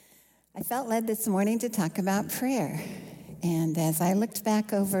I felt led this morning to talk about prayer. And as I looked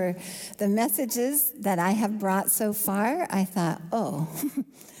back over the messages that I have brought so far, I thought,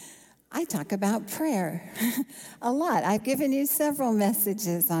 I talk about prayer a lot. I've given you several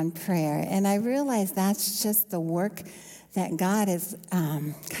messages on prayer, and I realize that's just the work that God has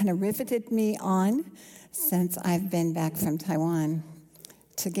kind of riveted me on since I've been back from Taiwan,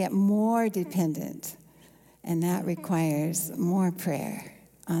 to get more dependent, and that requires more prayer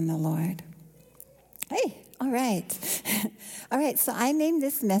on the Lord. Hey, all right. All right, so I named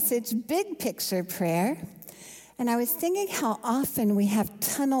this message Big Picture Prayer, and I was thinking how often we have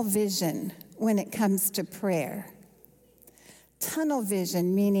tunnel vision when it comes to prayer. Tunnel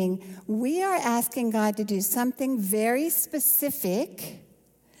vision, meaning we are asking God to do something very specific,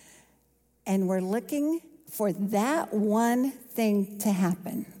 and we're looking for that one thing to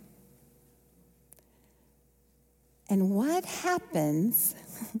happen. And what happens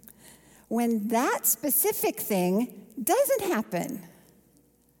when that specific thing doesn't happen?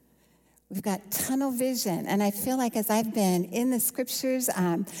 We've got tunnel vision, and I feel like as I've been in the scriptures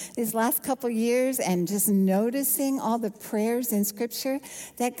these last couple years and just noticing all the prayers in scripture,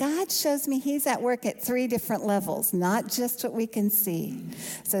 that God shows me he's at work at 3 different levels, not just what we can see.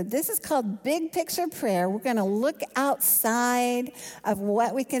 So this is called Big Picture Prayer. We're going to look outside of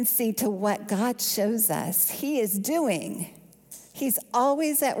what we can see to what God shows us he is doing. He's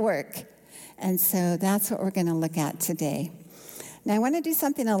always at work, and so that's what we're going to look at today. Now, I want to do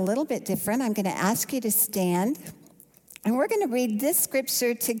something a little bit different. I'm going to ask you to stand, and we're going to read this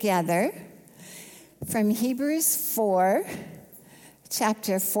scripture together from Hebrews 4,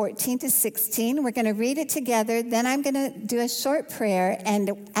 chapter 14 to 16. We're going to read it together. Then I'm going to do a short prayer,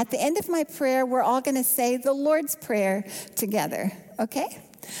 and at the end of my prayer, we're all going to say the Lord's Prayer together, okay?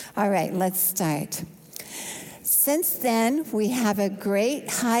 All right, let's start. Since then, we have a great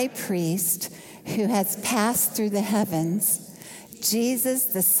high priest who has passed through the heavens, Jesus,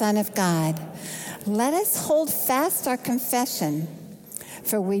 the Son of God. Let us hold fast our confession,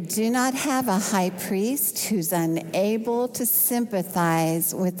 for we do not have a high priest who's unable to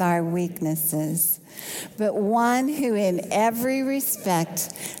sympathize with our weaknesses, but one who in every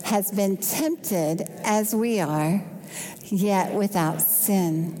respect has been tempted as we are, yet without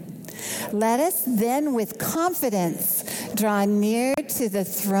sin. Let us then with confidence draw near to the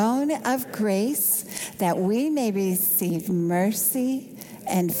throne of grace, that we may receive mercy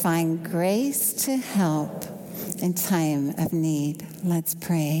and find grace to help in time of need. Let's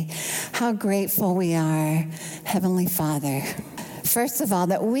pray. How grateful we are, Heavenly Father. First of all,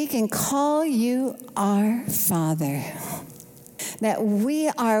 that we can call you our Father. That we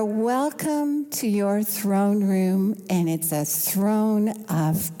are welcome to your throne room, and it's a throne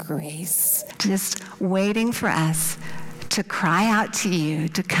of grace. Just waiting for us to cry out to you,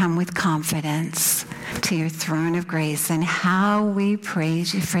 to come with confidence to your throne of grace, and how we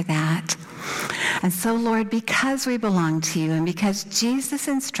praise you for that. And so, Lord, because we belong to you and because Jesus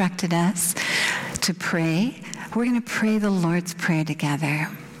instructed us to pray, we're going to pray the Lord's Prayer together.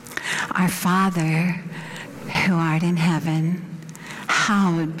 Our Father, who art in heaven,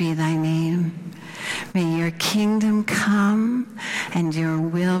 hallowed be thy name. May your kingdom come and your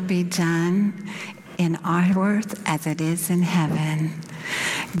will be done in our earth as it is in heaven.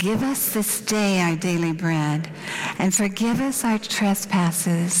 Give us this day our daily bread, and forgive us our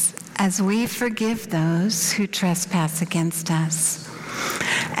trespasses as we forgive those who trespass against us.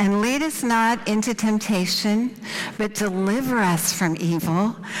 And lead us not into temptation, but deliver us from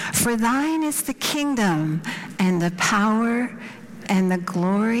evil. For thine is the kingdom and the power and the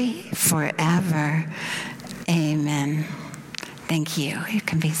glory forever. Amen. Thank you. You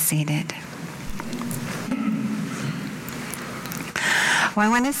can be seated. Well, I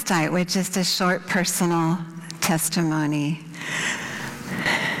want to start with just a short personal testimony.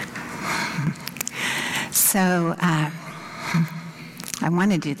 So, I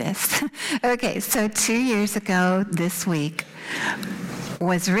want to do this. Okay, so 2 years ago this week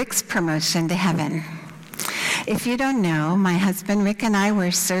was Rick's promotion to heaven. If you don't know, my husband Rick and I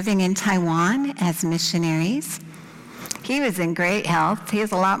were serving in Taiwan as missionaries. He was in great health. He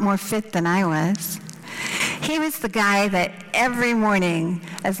was a lot more fit than I was. He was the guy that every morning,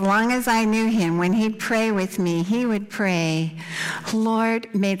 as long as I knew him, when he'd pray with me, he would pray,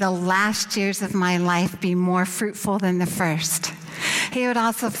 Lord, may the last years of my life be more fruitful than the first. He would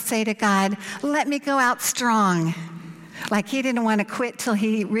also say to God, let me go out strong. Like he didn't want to quit till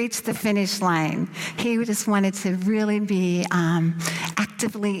he reached the finish line. He just wanted to really be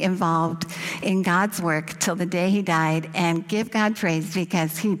actively involved in God's work till the day he died, and give God praise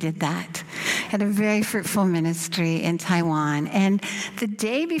because he did that. had a very fruitful ministry in Taiwan. And the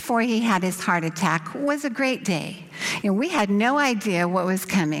day before he had his heart attack was a great day. We had no idea what was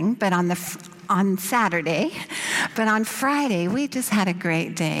coming, but on Saturday, but on Friday, we just had a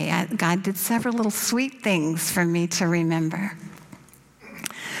great day. God did several little sweet things for me to remember.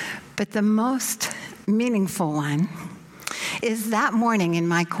 But the most meaningful one is that morning in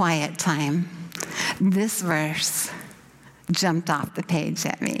my quiet time, this verse jumped off the page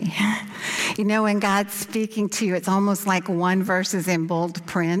at me. When God's speaking to you, it's almost like one verse is in bold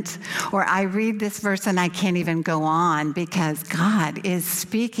print, or I read this verse and I can't even go on because God is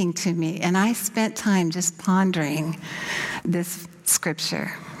speaking to me. And I spent time just pondering this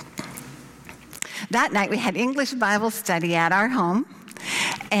scripture. That night we had English Bible study at our home.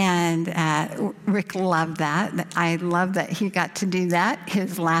 And Rick loved that. I love that he got to do that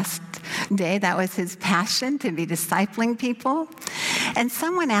his last day. That was his passion, to be discipling people. And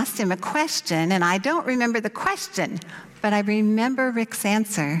someone asked him a question, and I don't remember the question, but I remember Rick's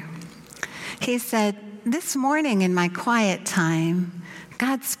answer. He said, "This morning in my quiet time,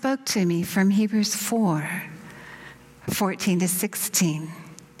 God spoke to me from Hebrews 4:14 to 16.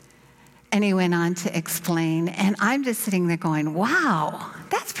 And he went on to explain, and I'm just sitting there going, wow,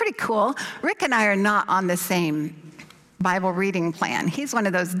 that's pretty cool. Rick and I are not on the same Bible reading plan. He's one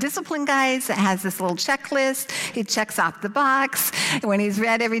of those discipline guys that has this little checklist. He checks off the box when he's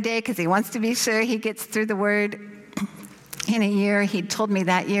read every day because he wants to be sure he gets through the Word in a year. He told me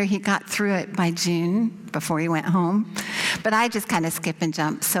that year he got through it by June before he went home. But I just kind of skip and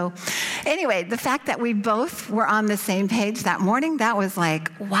jump. So anyway, the fact that we both were on the same page that morning, that was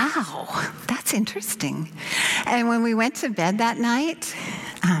like, wow, that's interesting. And when we went to bed that night,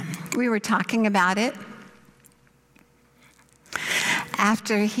 we were talking about it.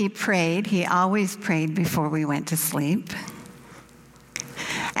 After he prayed, he always prayed before we went to sleep.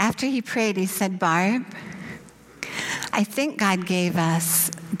 After he prayed, he said, "Barb, I think God gave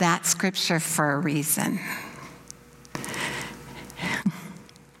us that scripture for a reason."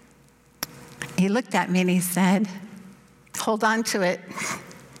 He looked at me and he said, "Hold on to it."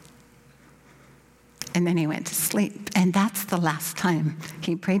 And then he went to sleep. And that's the last time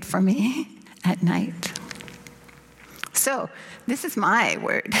he prayed for me at night. So this is my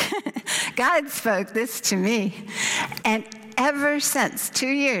word. God spoke this to me. And ever since 2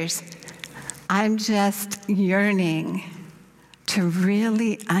 years, I'm just yearning to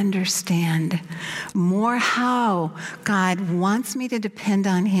really understand more how God wants me to depend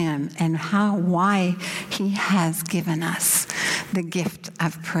on him and why he has given us the gift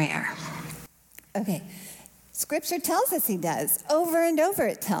of prayer. Okay, Scripture tells us he does. Over and over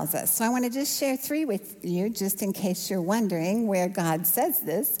it tells us. So I want to just share 3 with you, just in case you're wondering where God says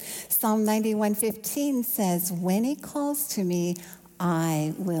this. Psalm 91:15 says, "When he calls to me,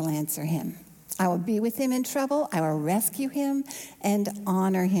 I will answer him. I will be with him in trouble. I will rescue him and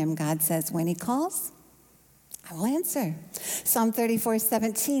honor him." God says, when he calls, I will answer. Psalm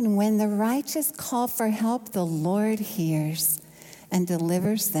 34:17, "When the righteous call for help, the Lord hears and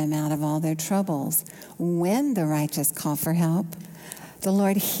delivers them out of all their troubles." When the righteous call for help, the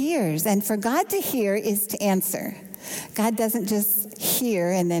Lord hears. And for God to hear is to answer. God doesn't just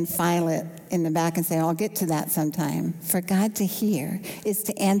hear and then file it in the back and say, "I'll get to that sometime." For God to hear is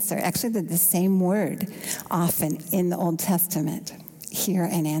to answer. Actually, the same word often in the Old Testament, hear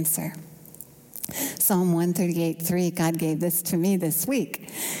and answer. Psalm 138:3, God gave this to me this week.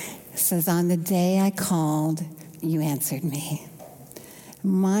 It says, "On the day I called, you answered me.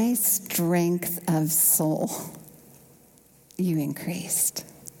 My strength of soul, you increased."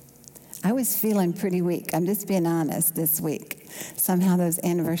 I was feeling pretty weak. I'm just being honest this week. Somehow those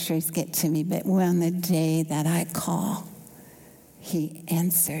anniversaries get to me, but on the day that I call, he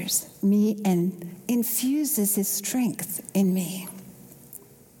answers me and infuses his strength in me.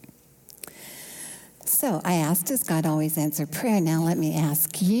 So I asked, does God always answer prayer? Now let me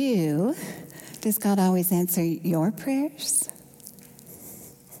ask you, does God always answer your prayers?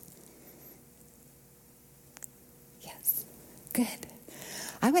 Yes. Good.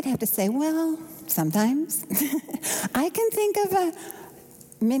 I would have to say, well, sometimes. I can think of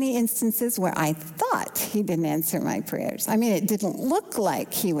many instances where I thought he didn't answer my prayers. I mean, it didn't look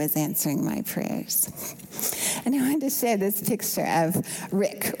like he was answering my prayers. And I wanted to share this picture of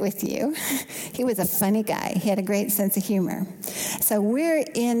Rick with you. He was a funny guy. He had a great sense of humor. So we're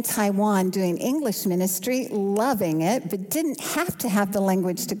in Taiwan doing English ministry, loving it, but didn't have to have the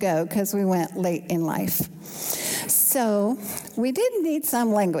language to go because we went late in life. So we did need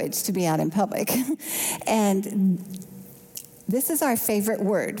some language to be out in public. And This is our favorite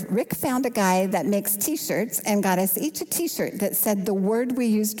word. Rick found a guy that makes t-shirts and got us each a t-shirt that said the word we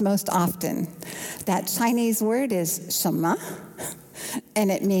used most often. That Chinese word is Shema, and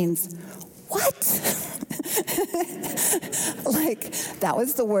it means, what? Like, that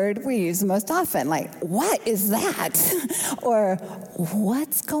was the word we used most often. Like, what is that? Or,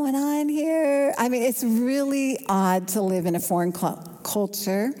 what's going on here? I mean, it's really odd to live in a foreign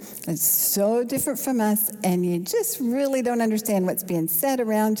culture. It's so different from us, and you just really don't understand what's being said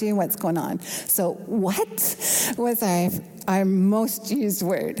around you, what's going on. So, what was our most used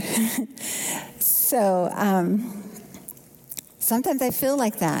word? So, sometimes I feel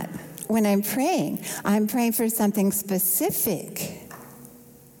like that. When I'm praying for something specific.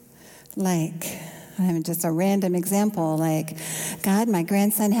 Like, just a random example, like, God, my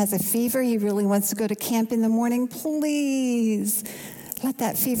grandson has a fever. He really wants to go to camp in the morning. Please let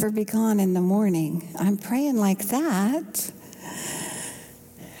that fever be gone in the morning. I'm praying like that.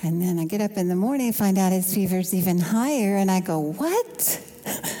 And then I get up in the morning and find out his fever's even higher, and I go, what?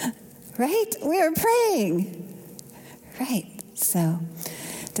 Right? We are praying. Right. So,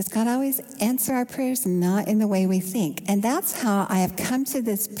 does God always answer our prayers? Not in the way we think. And that's how I have come to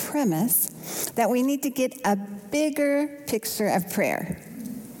this premise that we need to get a bigger picture of prayer.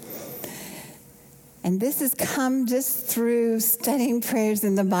 And this has come just through studying prayers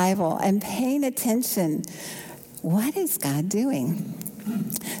in the Bible and paying attention. What is God doing?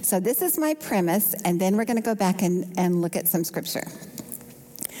 So this is my premise, and then we're going to go back and look at some scripture.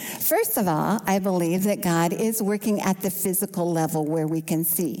 First of all, I believe that God is working at the physical level where we can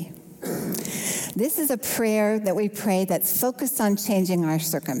see. This is a prayer that we pray that's focused on changing our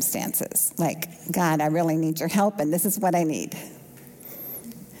circumstances. Like, God, I really need your help, and this is what I need.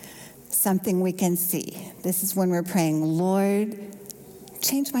 Something we can see. This is when we're praying, Lord,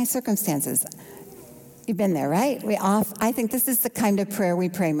 change my circumstances. You've been there, right? I think this is the kind of prayer we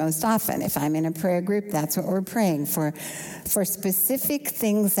pray most often. If I'm in a prayer group, that's what we're praying for specific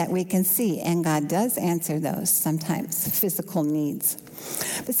things that we can see. And God does answer those sometimes, physical needs.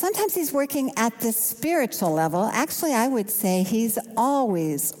 But sometimes he's working at the spiritual level. Actually, I would say he's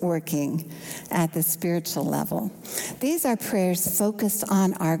always working at the spiritual level. These are prayers focused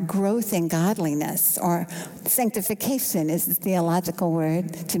on our growth in godliness, or sanctification is the theological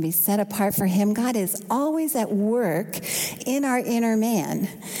word, to be set apart for him. God is always at work in our inner man.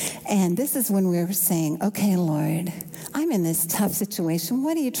 And this is when we're saying, okay, Lord, I'm in this tough situation.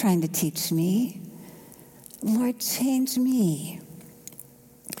 What are you trying to teach me? Lord, change me.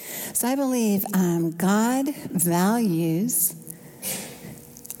 So I believe God values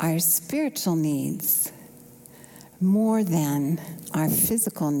our spiritual needs more than our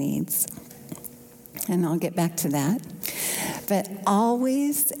physical needs. And I'll get back to that. But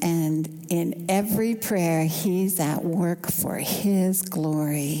always and in every prayer, he's at work for his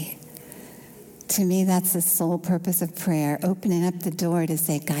glory. To me, that's the sole purpose of prayer, opening up the door to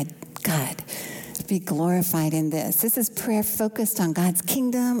say, God, be glorified in this. This is prayer focused on God's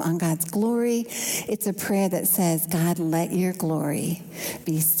kingdom, on God's glory. It's a prayer that says, God, let your glory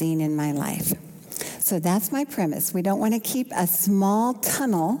be seen in my life. So that's my premise. We don't want to keep a small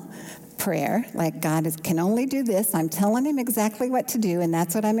tunnel prayer, like God can only do this. I'm telling him exactly what to do, and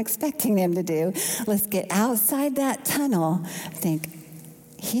that's what I'm expecting him to do. Let's get outside that tunnel. Think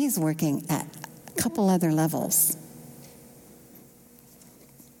he's working at a couple other levels.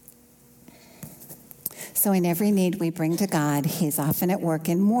 So in every need we bring to God, he's often at work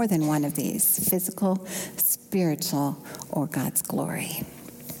in more than one of these, physical, spiritual, or God's glory.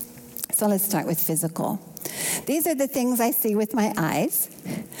 So let's start with physical. These are the things I see with my eyes.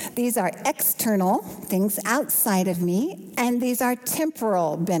 These are external things outside of me, and these are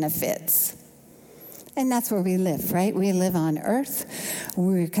temporal benefits. And that's where we live, right? We live on earth.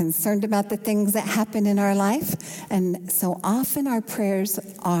 We're concerned about the things that happen in our life. And so often our prayers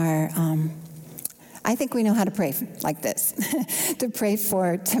are, I think we know how to pray like this, to pray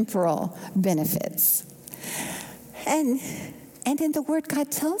for temporal benefits. And in the Word,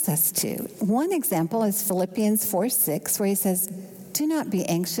 God tells us to. One example is Philippians 4:6, where he says, do not be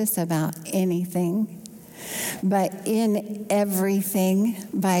anxious about anything, but in everything,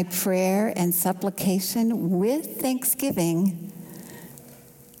 by prayer and supplication, with thanksgiving,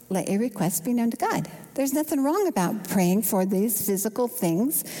 let your requests be known to God. There's nothing wrong about praying for these physical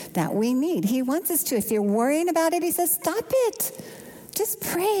things that we need. He wants us to. If you're worrying about it, he says, stop it. Just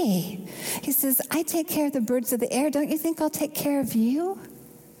pray. He says, I take care of the birds of the air. Don't you think I'll take care of you?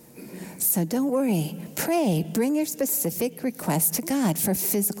 So don't worry. Pray. Bring your specific request to God for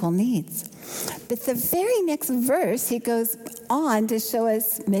physical needs. But the very next verse, he goes on to show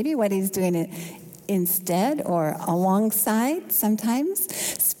us maybe what he's doing instead or alongside sometimes.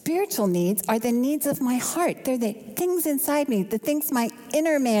 Spiritual needs are the needs of my heart. They're the things inside me, the things my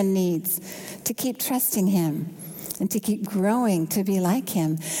inner man needs to keep trusting him and to keep growing to be like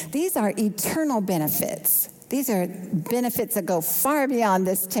him. These are eternal benefits. These are benefits that go far beyond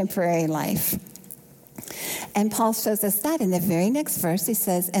this temporary life. And Paul shows us that in the very next verse. He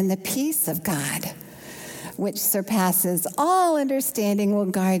says, "And the peace of God, which surpasses all understanding, will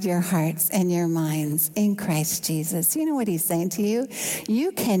guard your hearts and your minds in Christ Jesus." You know what he's saying to you?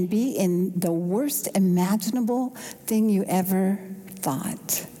 You can be in the worst imaginable thing you ever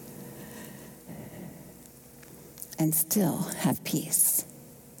thought and still have peace.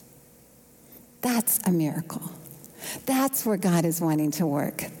 That's a miracle. That's where God is wanting to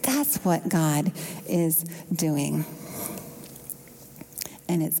work. That's what God is doing.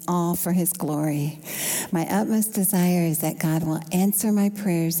 And it's all for his glory. My utmost desire is that God will answer my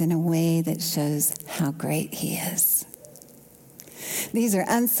prayers in a way that shows how great he is. These are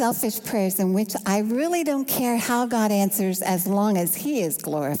unselfish prayers in which I really don't care how God answers as long as he is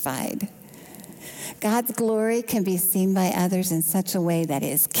glorified. God's glory can be seen by others in such a way that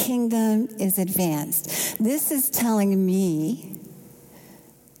his kingdom is advanced. This is telling me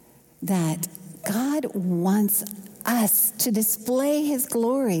that God wants us to display his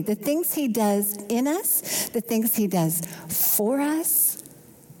glory. The things he does in us, the things he does for us,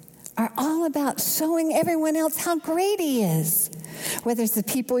 are all about showing everyone else how great he is. Whether it's the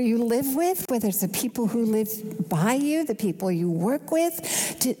people you live with, whether it's the people who live by you, the people you work with,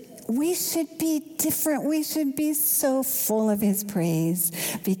 we should be different. We should be so full of his praise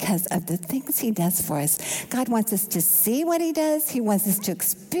because of the things he does for us. God wants us to see what he does. He wants us to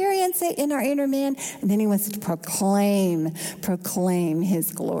experience it in our inner man. And then he wants us to proclaim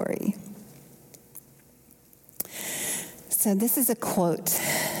his glory. So this is a quote.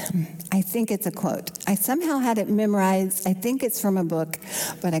 I think it's a quote. I somehow had it memorized. I think it's from a book,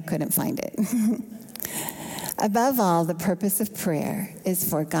 but I couldn't find it. Above all, the purpose of prayer is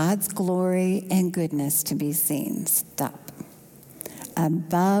for God's glory and goodness to be seen. Stop.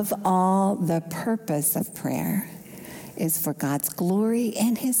 Above all, the purpose of prayer is for God's glory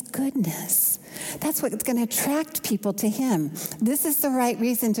and his goodness. That's what's going to attract people to him. This is the right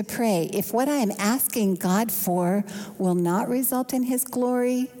reason to pray. If what I am asking God for will not result in his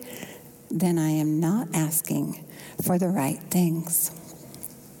glory, then I am not asking for the right things.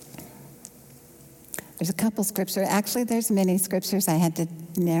 There's a couple scriptures. Actually, there's many scriptures. I had to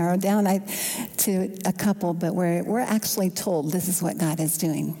narrow down to a couple, but we're actually told this is what God is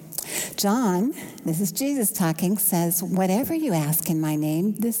doing. John, this is Jesus talking, says, "Whatever you ask in my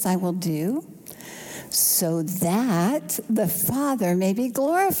name, this I will do, so that the Father may be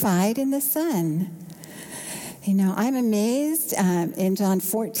glorified in the Son." You know, I'm amazed. In John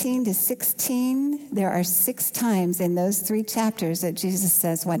 14 to 16, there are 6 times in those 3 chapters that Jesus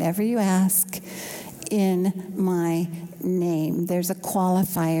says, "Whatever you ask in my name." There's a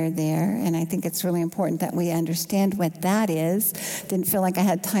qualifier there, and I think it's really important that we understand what that is. Didn't feel like I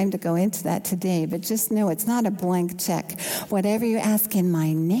had time to go into that today, but just know it's not a blank check. Whatever you ask in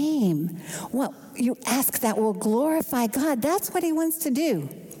my name, what you ask that will glorify God, that's what he wants to do.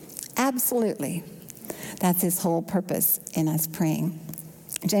 Absolutely. That's his whole purpose in us praying.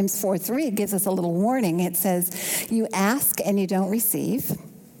 James 4:3 gives us a little warning. It says, "You ask and you don't receive,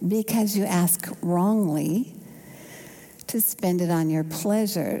 because you ask wrongly to spend it on your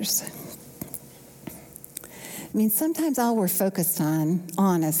pleasures." I mean, sometimes all we're focused on,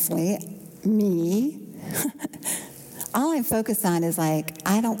 honestly, me, all I'm focused on is like,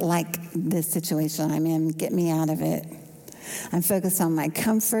 I don't like this situation I'm in. Get me out of it. I'm focused on my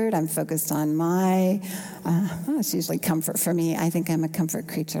comfort. I'm focused on my, it's usually comfort for me. I think I'm a comfort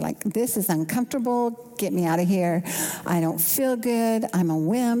creature. Like, this is uncomfortable. Get me out of here. I don't feel good. I'm a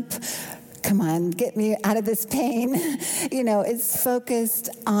wimp. Come on, get me out of this pain. You know, it's focused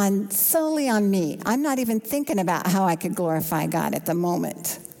solely on me. I'm not even thinking about how I could glorify God at the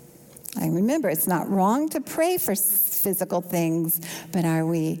moment. I remember, it's not wrong to pray for physical things, but are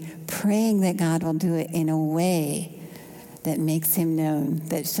we praying that God will do it in a way that makes him known,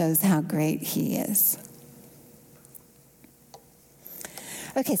 that shows how great he is?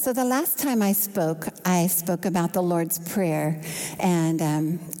 Okay, so the last time I spoke about the Lord's Prayer,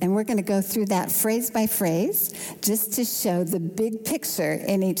 and we're going to go through that phrase by phrase just to show the big picture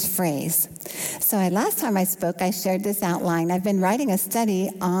in each phrase. So last time I spoke, I shared this outline. I've been writing a study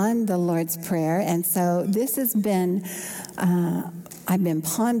on the Lord's Prayer, and so this has been I've been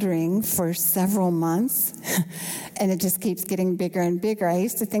pondering for several months, and it just keeps getting bigger and bigger. I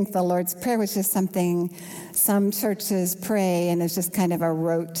used to think the Lord's Prayer was just something some churches pray, and it's just kind of a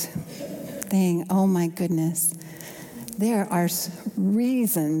rote thing. Oh my goodness. There are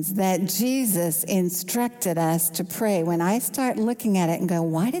reasons that Jesus instructed us to pray. When I start looking at it and go,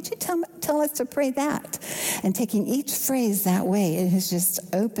 why did you tell us to pray that? And taking each phrase that way, it has just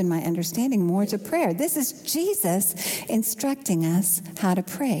opened my understanding more to prayer. This is Jesus instructing us how to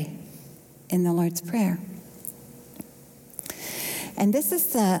pray in the Lord's Prayer. And this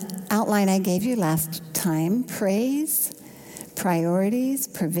is the outline I gave you last time. Praise, priorities,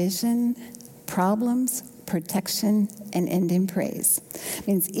 provision, problems, protection, and end in praise. It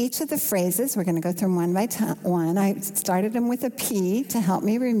means each of the phrases, we're going to go through them one by one. I started them with a P to help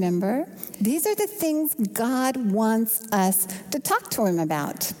me remember. These are the things God wants us to talk to him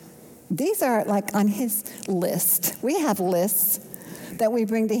about. These are like on his list. We have lists that we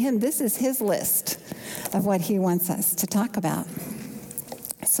bring to him. This is his list of what he wants us to talk about.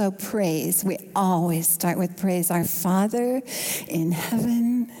 So praise, we always start with praise. Our Father in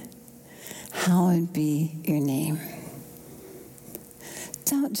heaven, hallowed be your name.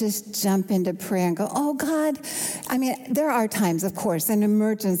 Don't just jump into prayer and go, oh God. I mean, there are times, of course, an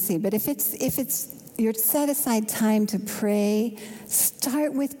emergency, but if it's your set aside time to pray,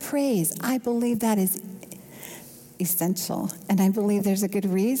 start with praise. I believe that is essential. And I believe there's a good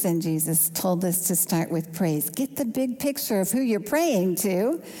reason Jesus told us to start with praise. Get the big picture of who you're praying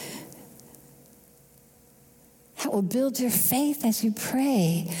to. That will build your faith as you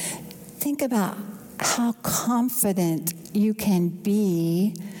pray. Think about how confident you can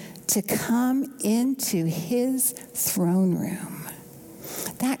be to come into his throne room.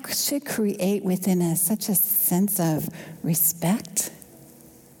 That should create within us such a sense of respect.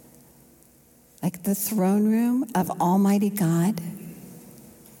 Like the throne room of Almighty God.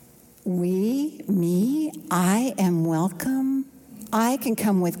 I am welcome. I can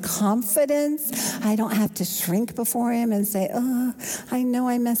come with confidence. I don't have to shrink before him and say, oh, I know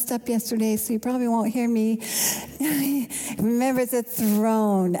I messed up yesterday, so you probably won't hear me. Remember the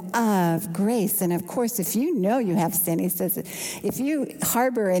throne of grace. And of course, if you know you have sin, he says, if you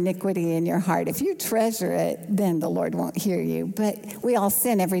harbor iniquity in your heart, if you treasure it, then the Lord won't hear you. But we all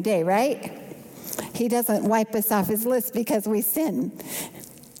sin every day, right? He doesn't wipe us off his list because we sin.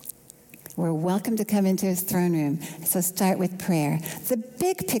 We're welcome to come into his throne room. So start with prayer. The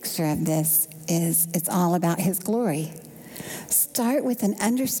big picture of this is it's all about his glory. Start with an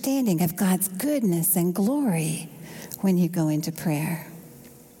understanding of God's goodness and glory when you go into prayer.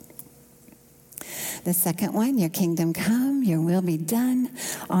 The second one, your kingdom come, your will be done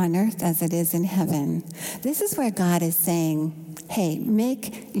on earth as it is in heaven. This is where God is saying, hey,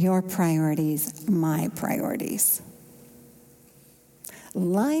 make your priorities my priorities.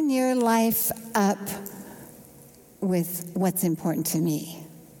 Line your life up with what's important to me.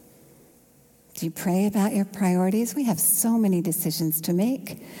 Do you pray about your priorities? We have so many decisions to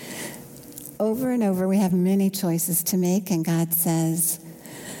make. Over and over, we have many choices to make, and God says,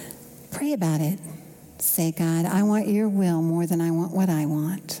 pray about it. Say, God, I want your will more than I want what I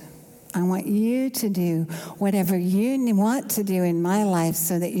want. I want you to do whatever you want to do in my life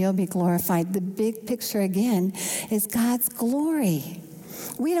so that you'll be glorified. The big picture, again, is God's glory.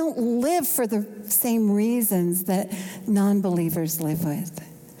 We don't live for the same reasons that non-believers live with.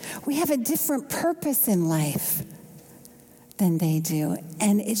 We have a different purpose in life than they do,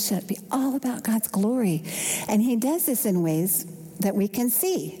 and it should be all about God's glory. And he does this in ways that we can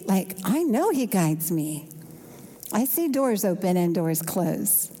see. Like, I know he guides me. I see doors open and doors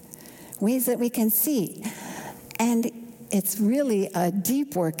close. Ways that we can see. And it's really a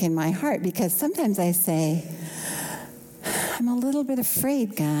deep work in my heart because sometimes I say, I'm a little bit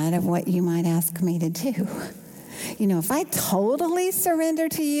afraid, God, of what you might ask me to do. You know, if I totally surrender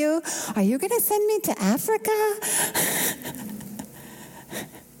to you, are you going to send me to Africa?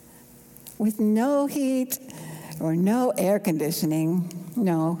 With no heat or no air conditioning.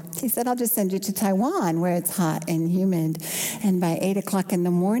 No. He said, I'll just send you to Taiwan where it's hot and humid. And by 8 o'clock in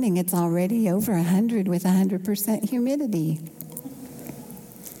the morning, it's already over 100 with 100% humidity.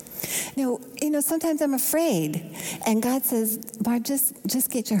 Sometimes I'm afraid. And God says, Barb,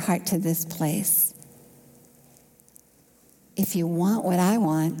 just get your heart to this place. If you want what I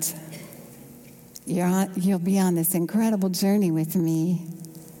want, you'll be on this incredible journey with me.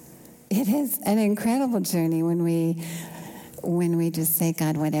 It is an incredible journey when we just say,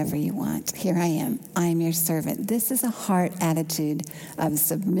 God, whatever you want. Here I am. I'm your servant. This is a heart attitude of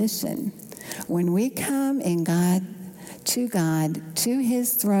submission. When we come in God, to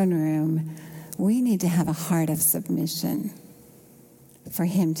his throne room, we need to have a heart of submission for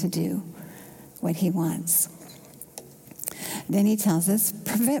him to do what he wants. Then he tells us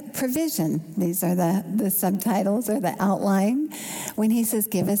provision. These are the subtitles or the outline. When he says,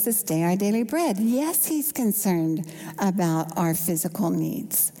 give us this day our daily bread, yes, he's concerned about our physical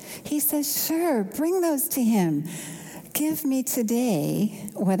needs. He says, sure, bring those to him. Give me today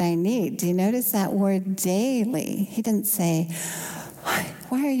what I need. Do you notice that word daily? He didn't say,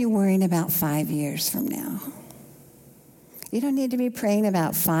 why are you worrying about 5 years from now? You don't need to be praying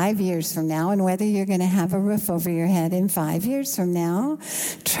about 5 years from now and whether you're going to have a roof over your head in 5 years from now.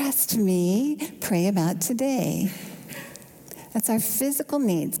 Trust me, pray about today. That's our physical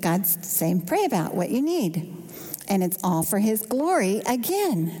needs. God's saying, pray about what you need. And it's all for his glory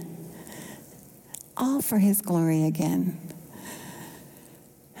again. All for his glory again.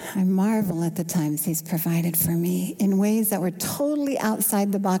 I marvel at the times he's provided for me in ways that were totally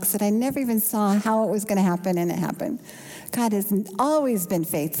outside the box that I never even saw how it was going to happen, and it happened. God has always been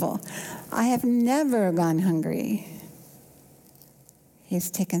faithful. I have never gone hungry.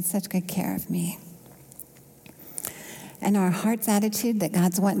 He's taken such good care of me. And our heart's attitude that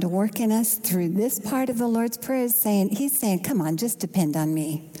God's wanting to work in us through this part of the Lord's Prayer is he's saying, come on, just depend on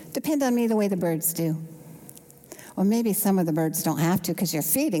me. Depend on me the way the birds do. Or maybe some of the birds don't have to because you're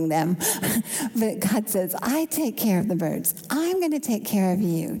feeding them. But God says, I take care of the birds. I'm going to take care of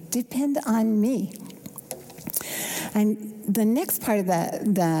you. Depend on me. And the next part of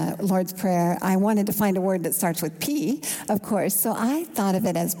the Lord's Prayer, I wanted to find a word that starts with P, of course. So I thought of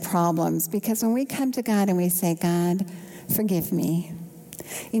it as problems, because when we come to God and we say, God, forgive me.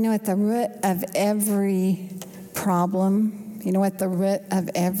 You know, at the root of every problem,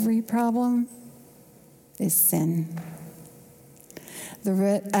 is sin. The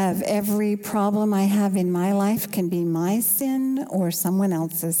root of every problem I have in my life can be my sin or someone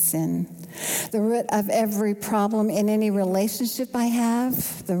else's sin. The root of every problem in any relationship I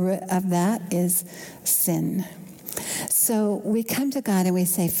have, the root of that is sin. So we come to God and we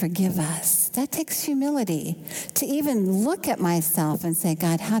say, forgive us. That takes humility to even look at myself and say,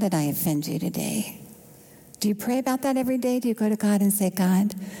 God, how did I offend you today? Do you pray about that every day? Do you go to God and say,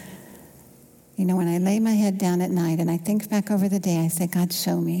 God, you know, when I lay my head down at night and I think back over the day, I say, God,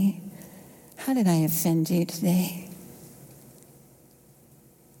 show me. How did I offend you today?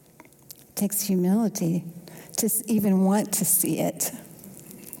 It takes humility to even want to see it.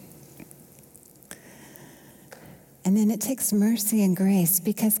 And then it takes mercy and grace,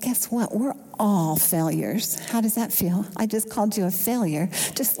 because guess what? We're all failures. How does that feel? I just called you a failure,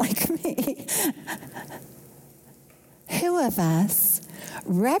 just like me. Who of us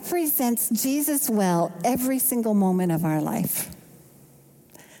represents Jesus well every single moment of our life?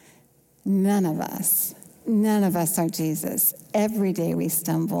 None of us. None of us are Jesus. Every day we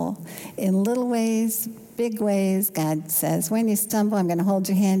stumble in little ways, big ways. God says, when you stumble, I'm going to hold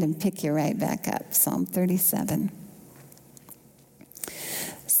your hand and pick you right back up. Psalm 37.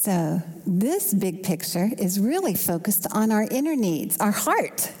 So this big picture is really focused on our inner needs, our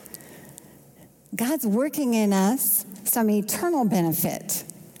heart. God's working in us some eternal benefit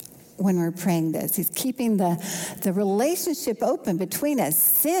when we're praying this. He's keeping the relationship open between us.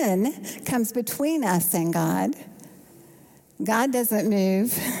 Sin comes between us and God. God doesn't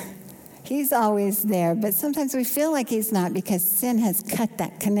move. He's always there, but sometimes we feel like he's not because sin has cut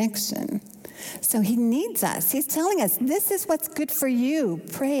that connection. So he needs us. He's telling us, this is what's good for you.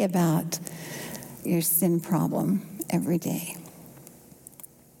 Pray about your sin problem every day.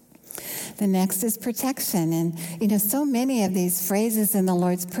 The next is protection. And, you know, so many of these phrases in the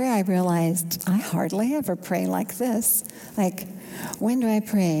Lord's Prayer, I realized I hardly ever pray like this. Like, when do I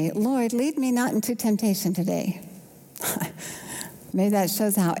pray? Lord, lead me not into temptation today. Maybe that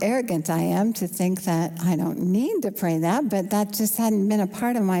shows how arrogant I am to think that I don't need to pray that, but that just hadn't been a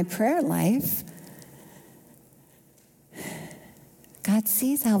part of my prayer life. God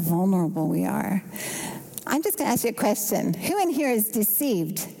sees how vulnerable we are. I'm just going to ask you a question. Who in here is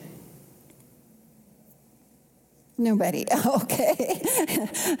deceived? Nobody. Okay.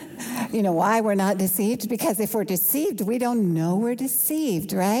 You know why we're not deceived? Because if we're deceived, we don't know we're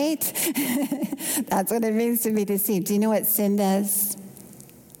deceived, right? That's what it means to be deceived. Do you know what sin does?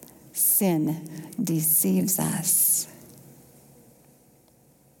 Sin deceives us.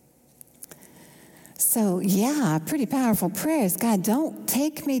 So, yeah, pretty powerful prayers. God, don't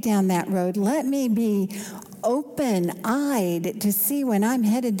take me down that road. Let me be open-eyed to see when I'm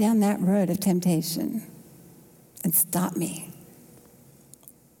headed down that road of temptation. And stop me.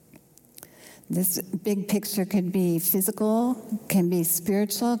 This big picture could be physical, can be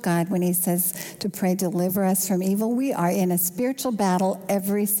spiritual. God, when he says to pray, deliver us from evil, we are in a spiritual battle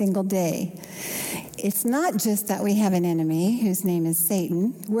every single day. It's not just that we have an enemy whose name is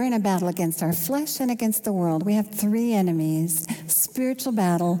Satan. We're in a battle against our flesh and against the world. We have 3 enemies. Spiritual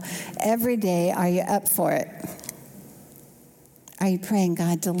battle every day. Are you up for it? Are you praying,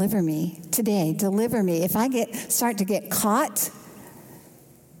 God, deliver me today? Deliver me. If I start to get caught,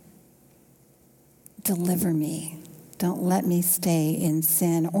 deliver me. Don't let me stay in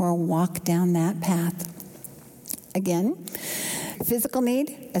sin or walk down that path. Again, physical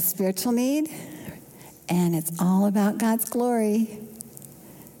need, a spiritual need, and it's all about God's glory.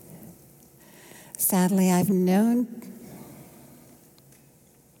 Sadly, I've known,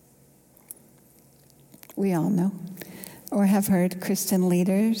 we all know, or have heard Christian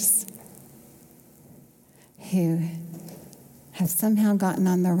leaders who have somehow gotten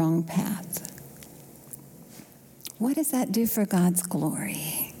on the wrong path. What does that do for God's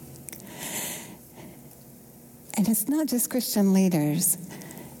glory? And it's not just Christian leaders.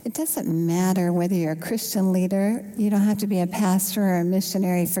 It doesn't matter whether you're a Christian leader. You don't have to be a pastor or a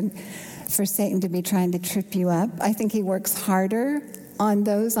missionary for Satan to be trying to trip you up. I think he works harder on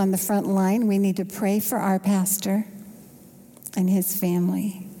those on the front line. We need to pray for our pastor and his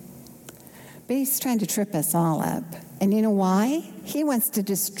family. But he's trying to trip us all up. And you know why? He wants to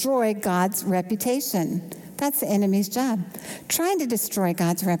destroy God's reputation. That's the enemy's job, trying to destroy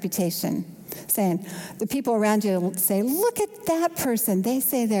God's reputation. Saying, the people around you say, look at that person. They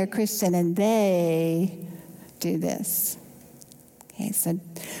say they're Christian and they do this. Okay, so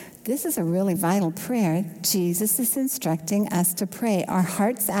this is a really vital prayer. Jesus is instructing us to pray. Our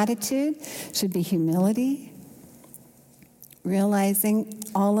heart's attitude should be humility, realizing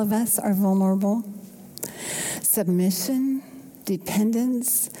all of us are vulnerable, submission,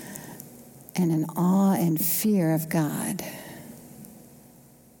 dependence, and an awe and fear of God.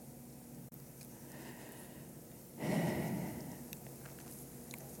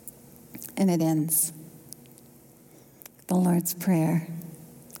 And it ends. The Lord's Prayer.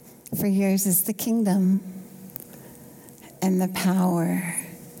 For yours is the kingdom and the power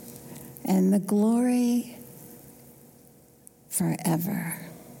and the glory forever.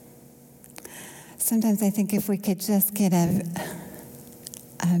 Sometimes I think if we could just get a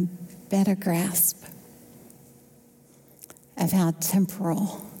better grasp of how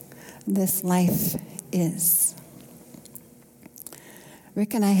temporal this life is.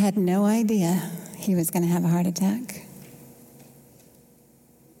 Rick and I had no idea he was going to have a heart attack.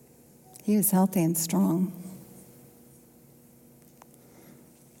 He was healthy and strong.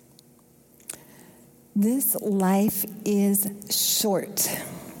 This life is short.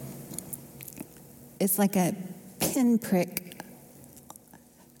 It's like a pinprick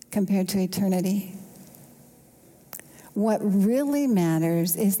compared to eternity. What really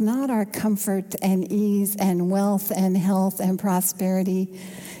matters is not our comfort and ease and wealth and health and prosperity.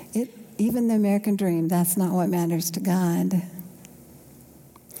 Even the American dream, that's not what matters to God.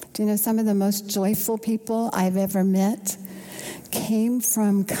 Do you know some of the most joyful people I've ever met came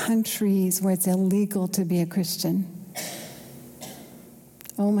from countries where it's illegal to be a Christian?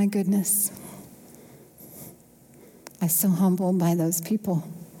 Oh my goodness. I'm so humbled by those people.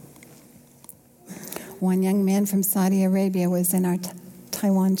 One young man from Saudi Arabia was in our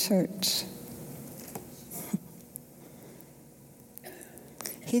Taiwan church.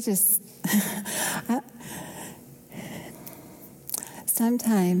 He just,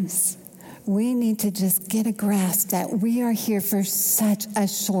 sometimes we need to just get a grasp that we are here for such a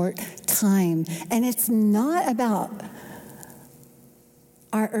short time. And it's not about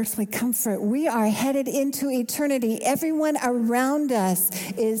our earthly comfort. We are headed into eternity. Everyone around us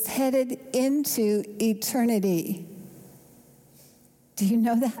is headed into eternity. Do you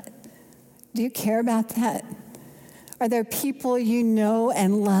know that? Do you care about that? Are there people you know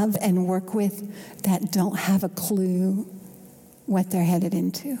and love and work with that don't have a clue what they're headed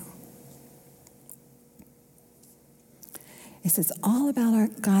into? This is all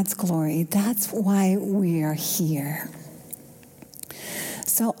about God's glory. That's why we are here.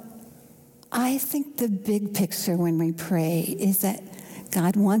 So I think the big picture when we pray is that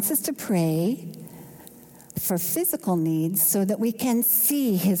God wants us to pray for physical needs so that we can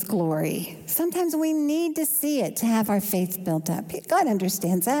see his glory. Sometimes we need to see it to have our faith built up. God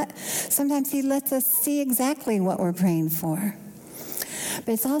understands that. Sometimes he lets us see exactly what we're praying for. But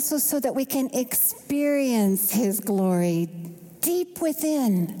it's also so that we can experience his glory deep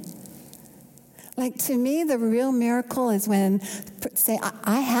within. Like, to me, the real miracle is when, say,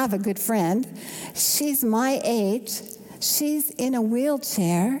 I have a good friend. She's my age. She's in a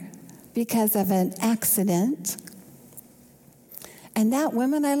wheelchair because of an accident. And that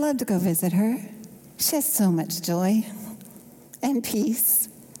woman, I love to go visit her. She has so much joy and peace.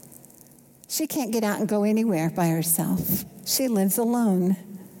 She can't get out and go anywhere by herself. She lives alone.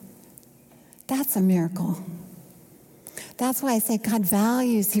 That's a miracle. That's why I say God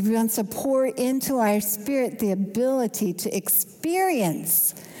values. He wants to pour into our spirit the ability to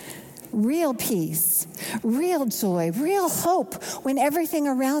experience real peace, real joy, real hope. When everything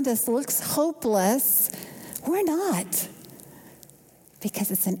around us looks hopeless, we're not.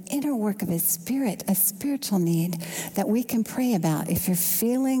 Because it's an inner work of His Spirit, a spiritual need that we can pray about. If you're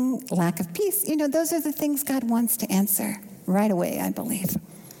feeling lack of peace, those are the things God wants to answer right away, I believe.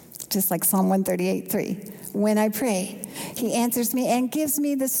 Just like Psalm 138:3. When I pray, He answers me and gives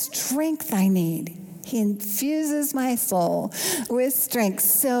me the strength I need. He infuses my soul with strength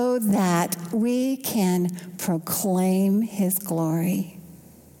so that we can proclaim His glory.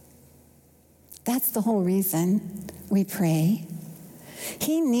 That's the whole reason we pray.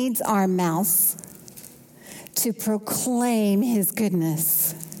 He needs our mouths to proclaim His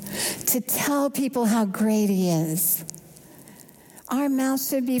goodness, to tell people how great He is. Our mouth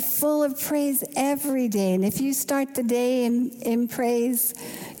should be full of praise every day. And if you start the day in praise,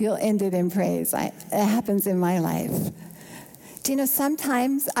 you'll end it in praise. It happens in my life. Do you know,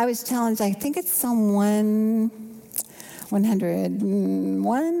 sometimes I was challenged, I think it's Psalm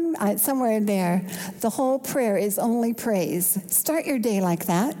 101, somewhere in there. The whole prayer is only praise. Start your day like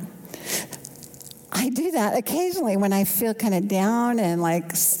that. I do that occasionally when I feel kind of down and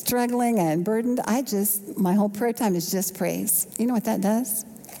like struggling and burdened. My whole prayer time is just praise. You know what that does?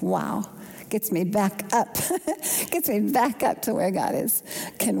 Wow. Gets me back up. Gets me back up to where God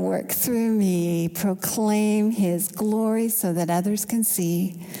can work through me, proclaim His glory so that others can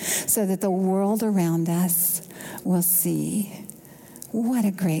see, so that the world around us will see what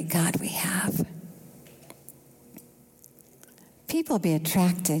a great God we have. People be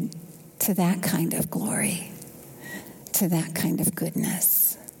attracted to that kind of glory, to that kind of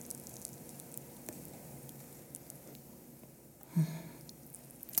goodness. I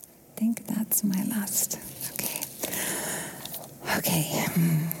think that's my last. Okay,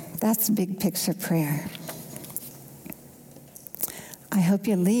 that's big picture prayer. I hope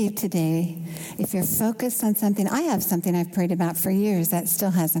you leave today. If you're focused on something, I have something I've prayed about for years that still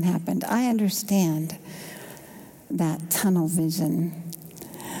hasn't happened. I understand that tunnel vision.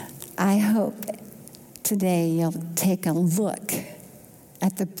 I hope today you'll take a look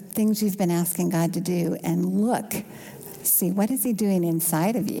at the things you've been asking God to do and see what is He doing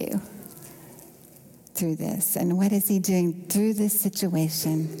inside of you through this, and what is He doing through this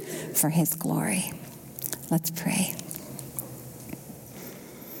situation for His glory. Let's pray.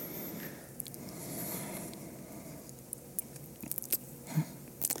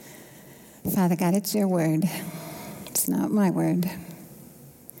 Father God, it's your word. It's not my word.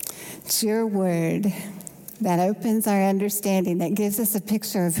 It's your word that opens our understanding, that gives us a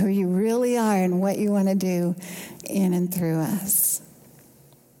picture of who you really are and what you want to do in and through us.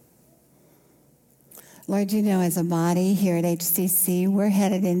 Lord, as a body here at HCC, we're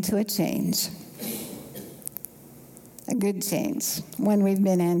headed into a change. A good change, one we've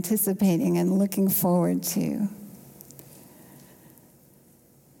been anticipating and looking forward to.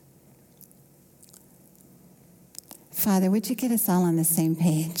 Father, would you get us all on the same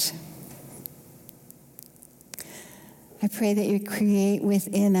page? I pray that you create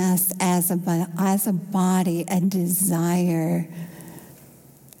within us as a body a desire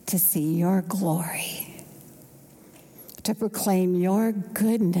to see your glory, to proclaim your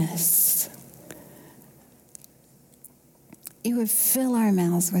goodness. You would fill our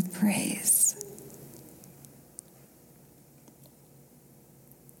mouths with praise.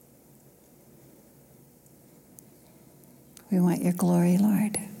 We want your glory,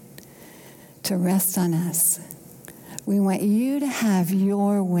 Lord, to rest on us. We want you to have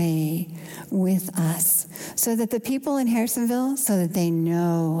your way with us so that the people in Harrisonville, so that they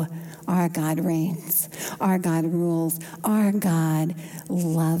know our God reigns, our God rules, our God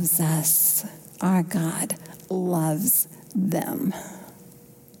loves us, our God loves them.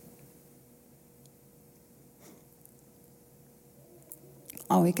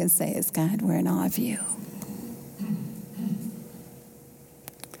 All we can say is, God, we're in awe of you.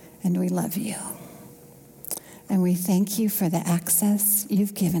 And we love you. And we thank you for the access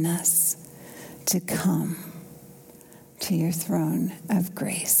you've given us to come to your throne of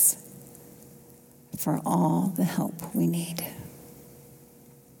grace for all the help we need.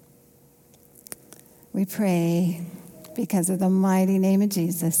 We pray because of the mighty name of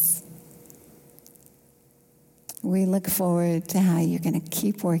Jesus. We look forward to how you're going to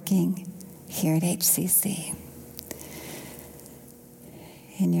keep working here at HCC.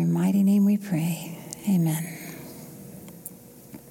 In your mighty name we pray. Amen.